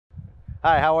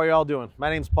Hi, how are you all doing?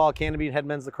 My name is Paul Cantabene, head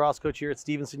men's lacrosse coach here at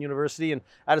Stevenson University, and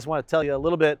I just want to tell you a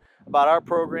little bit about our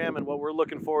program and what we're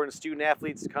looking for in student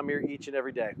athletes to come here each and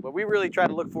every day. What we really try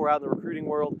to look for out in the recruiting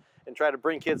world and try to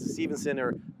bring kids to Stevenson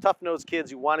are tough-nosed kids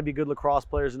who want to be good lacrosse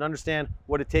players and understand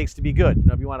what it takes to be good. You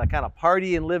know, if you want to kind of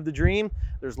party and live the dream,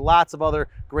 there's lots of other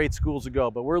great schools to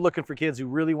go, but we're looking for kids who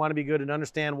really want to be good and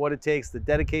understand what it takes, the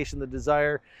dedication, the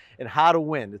desire, and how to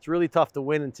win. It's really tough to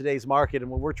win in today's market, and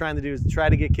what we're trying to do is try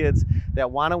to get kids that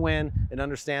want to win and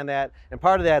understand that. And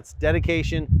part of that's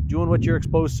dedication, doing what you're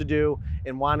exposed to do,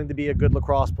 and wanting to be a good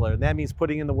lacrosse player. And that means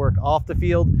putting in the work off the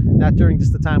field, not during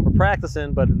just the time we're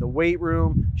practicing, but in the weight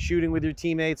room, shooting with your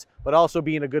teammates, but also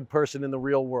being a good person in the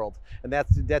real world. And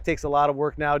that takes a lot of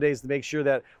work nowadays to make sure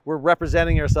that we're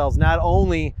representing ourselves not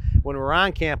only when we're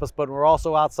on campus, but we're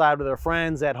also outside with our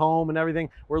friends at home and everything.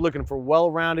 We're looking for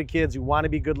well-rounded kids who want to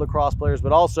be good lacrosse players,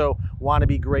 but also want to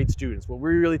be great students. What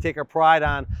we really take our pride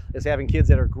on is having kids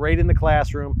that are great in the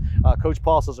classroom. Coach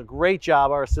Paul does a great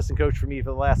job, our assistant coach for me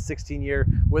for the last 16 years,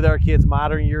 with our kids,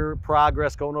 monitoring your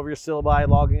progress, going over your syllabi,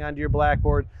 logging onto your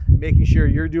blackboard, and making sure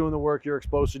you're doing the work you're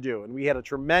exposed to do. And we had a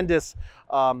tremendous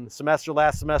semester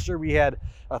last semester. We had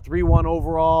a 3-1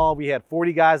 overall. We had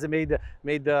 40 guys that made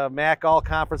the MAC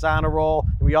All-Conference honor roll,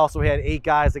 and we also had 8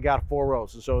 guys that got 4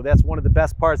 rows. And so that's one of the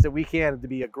best parts that we can, to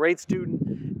be a great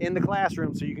student in the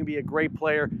classroom so you can be a great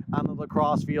player on the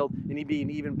lacrosse field and be an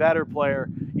even better player,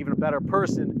 even a better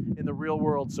person in the real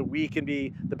world, so we can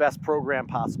be the best program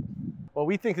possible. Well,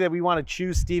 we think that we want to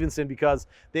choose Stevenson because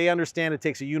they understand it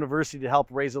takes a university to help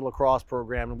raise a lacrosse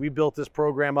program. And we built this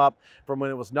program up from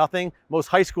when it was nothing. Most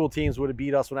high school teams would have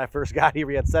beat us when I first got here.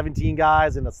 We had 17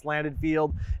 guys in a slanted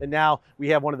field. And now we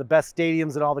have one of the best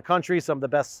stadiums in all the country, some of the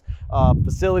best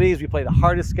facilities. We play the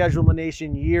hardest schedule in the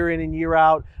nation year in and year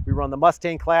out. We run the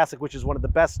Mustang Classic, which is one of the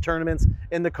best tournaments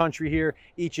in the country here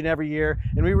each and every year.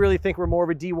 And we really think we're more of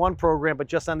a D1 program, but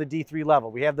just on the D3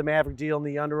 level. We have the Maverick deal and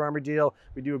the Under Armour deal.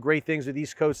 We do great things with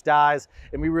East Coast Dyes,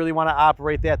 and we really want to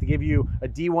operate that to give you a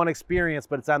D1 experience,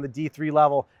 but it's on the D3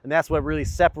 level, and that's what really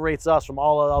separates us from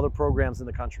all the other programs in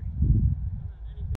the country.